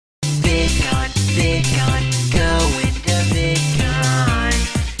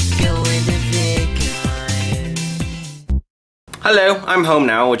Hello, I'm home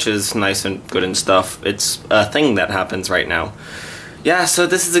now, which is nice and good and stuff. It's a thing that happens right now. Yeah, so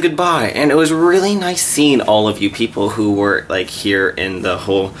this is a goodbye, and it was really nice seeing all of you people who were like here in the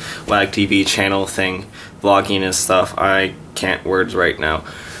whole WAGTV channel thing, vlogging and stuff. I can't words right now.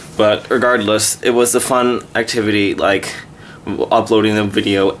 But regardless, it was a fun activity, like uploading a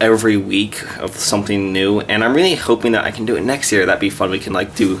video every week of something new, and I'm really hoping that I can do it next year. That'd be fun. We can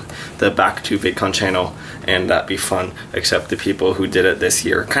like do the back to VidCon channel, and that'd be fun, except the people who did it this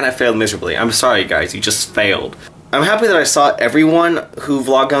year kind of failed miserably. I'm sorry guys, you just failed. I'm happy that I saw everyone who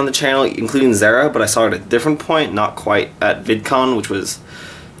vlogged on the channel, including Zara, but I saw it at a different point, not quite at VidCon, which was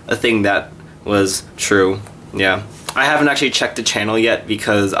a thing that was true. Yeah. I haven't actually checked the channel yet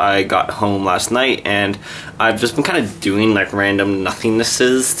because I got home last night and I've just been kind of doing like random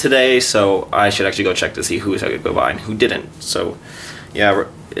nothingnesses today, so I should actually go check to see who said goodbye and who didn't. So yeah,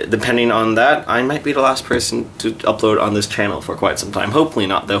 depending on that, I might be the last person to upload on this channel for quite some time. Hopefully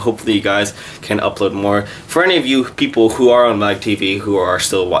not though. Hopefully you guys can upload more. For any of you people who are on WAGTV who are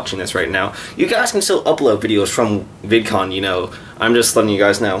still watching this right now, you guys can still upload videos from VidCon, you know. I'm just letting you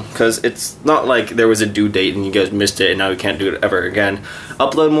guys know, because it's not like there was a due date and you guys missed it and now you can't do it ever again.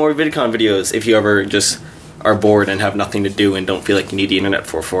 Upload more VidCon videos if you ever just are bored and have nothing to do and don't feel like you need the internet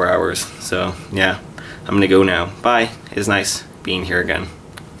for 4 hours. So yeah, I'm gonna go now. Bye. It's nice being here again.